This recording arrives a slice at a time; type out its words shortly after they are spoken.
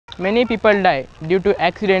many people die due to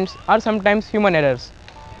accidents or sometimes human errors,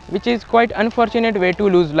 which is quite unfortunate way to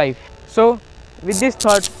lose life. So with this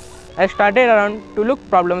thought, I started around to look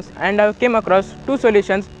problems and I came across two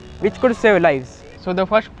solutions which could save lives. So the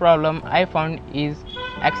first problem I found is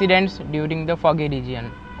accidents during the foggy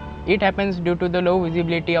region. It happens due to the low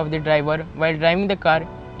visibility of the driver while driving the car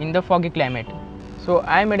in the foggy climate. So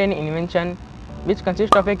I made an invention which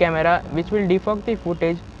consists of a camera which will defog the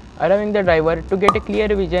footage, allowing the driver to get a clear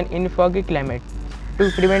vision in foggy climate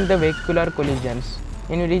to prevent the vehicular collisions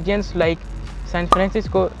in regions like San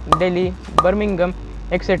Francisco, Delhi, Birmingham,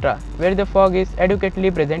 etc., where the fog is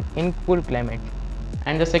adequately present in cool climate.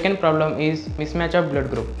 And the second problem is mismatch of blood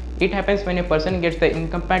group. It happens when a person gets the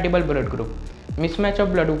incompatible blood group. Mismatch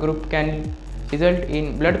of blood group can result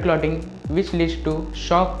in blood clotting, which leads to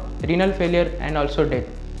shock, renal failure and also death.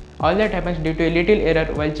 All that happens due to a little error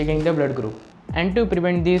while checking the blood group. And to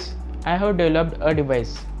prevent this, I have developed a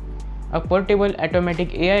device, a portable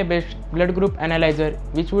automatic AI based blood group analyzer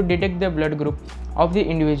which would detect the blood group of the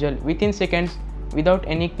individual within seconds without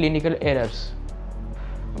any clinical errors.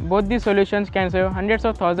 Both these solutions can save hundreds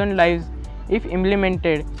of thousands lives if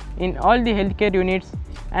implemented in all the healthcare units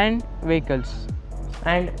and vehicles.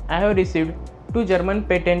 And I have received 2 German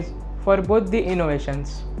patents for both the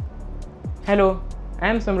innovations. Hello, I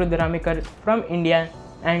am Samruddha Ramikar from India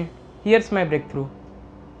and here's my breakthrough.